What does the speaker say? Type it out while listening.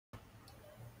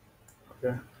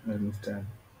Okay, let me start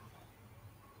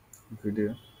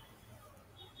video.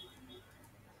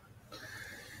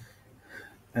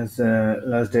 As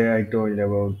last day I told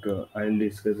about, I'll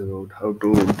discuss about how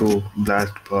to do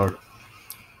blast for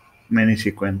many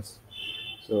sequence.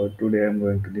 So today I'm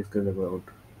going to discuss about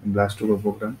Blast2GO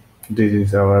program. This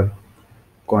is our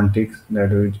contigs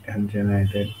that we have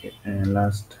generated in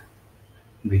last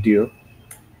video.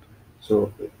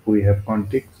 So we have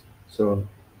contigs. So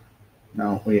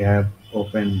now we have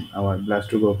opened our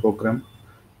Blast2GO program.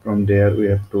 From there we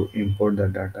have to import the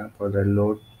data for the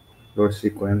load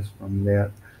sequence. From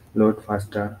there load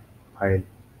faster file.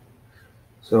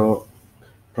 So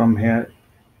from here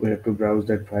we have to browse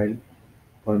that file.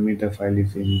 For me the file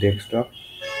is in desktop.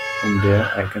 From there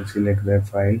I can select the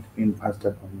file in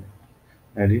faster format.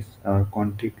 That is our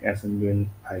config assembly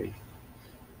file.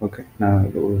 Okay, now I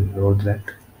will load that.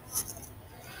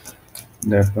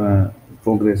 The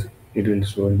progress it will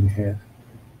show in here.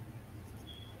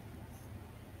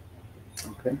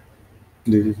 Okay,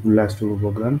 this is Blast2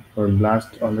 program or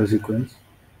blast all the sequence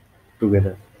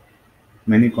together.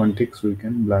 Many contigs we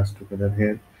can blast together.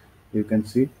 Here you can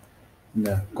see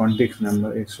the contigs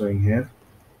number is showing here,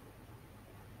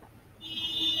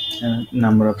 and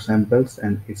number of samples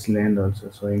and its length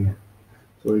also showing here.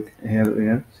 So here we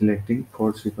are selecting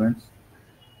 4 sequence.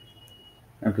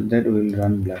 After that we will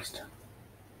run blast.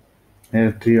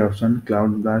 Here 3 options: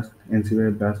 cloud blast,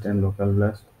 NCY blast and local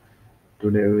blast.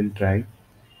 Today we will try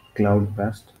cloud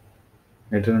blast.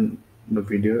 Later on the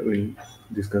video we will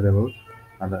discuss about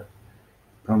other.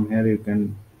 From here you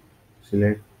can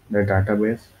select the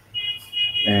database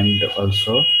and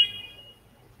also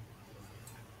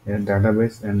a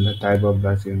database and the type of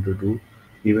blast you want to do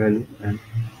eval, and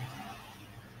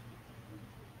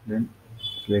then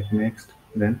select next.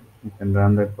 Then you can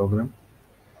run that program.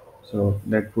 So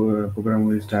that program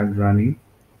will start running.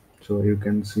 So you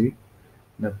can see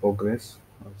the progress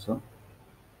also.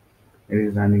 It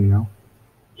is running now.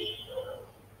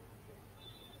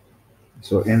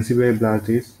 So NCBI Blast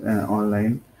is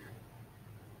online.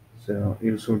 So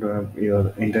you should have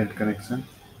your internet connection.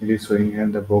 It is showing here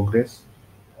the progress.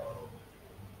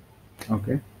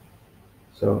 Okay.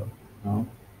 So now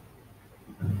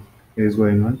it is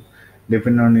going on.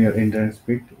 Depending on your internet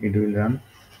speed, it will run.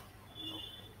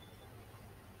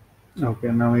 Okay.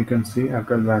 Now you can see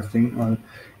after blasting all.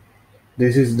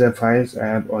 This is the files I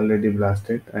have already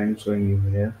blasted. I am showing you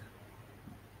here,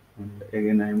 and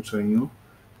again I am showing you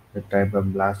the type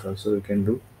of blast also you can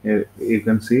do. Here you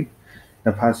can see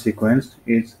the first sequence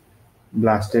is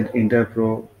blasted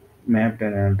interpro mapped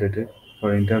and annotated.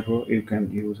 For interpro you can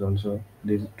use also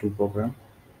these two programs,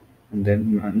 and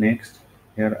then next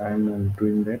here I am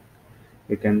doing that.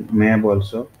 You can map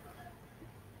also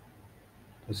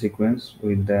the sequence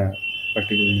with the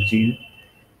particular gene.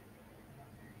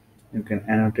 You can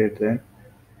annotate that.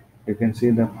 You can see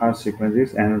the first sequence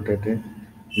is annotated,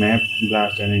 map,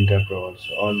 blast and interpro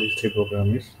also. All these three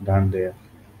programs is done there.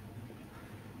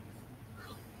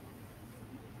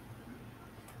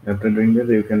 After doing that,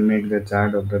 you can make the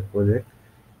chart of that project.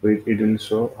 It will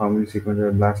show how many sequences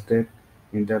are blasted,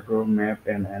 interpro, mapped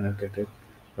and annotated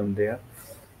from there.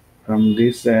 From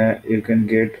this, you can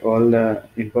get all the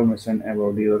information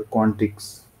about your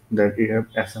contigs that you have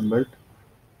assembled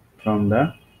from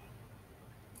the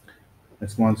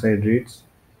small side reads,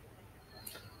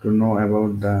 to know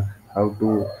about the how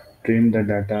to trim the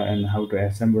data and how to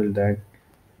assemble that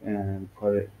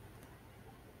for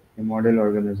a model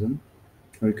organism.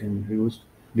 We can use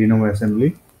Deno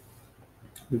assembly.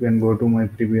 You can go to my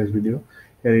previous video.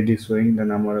 Here it is showing the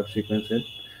number of sequences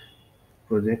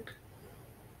project.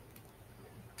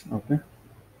 Okay.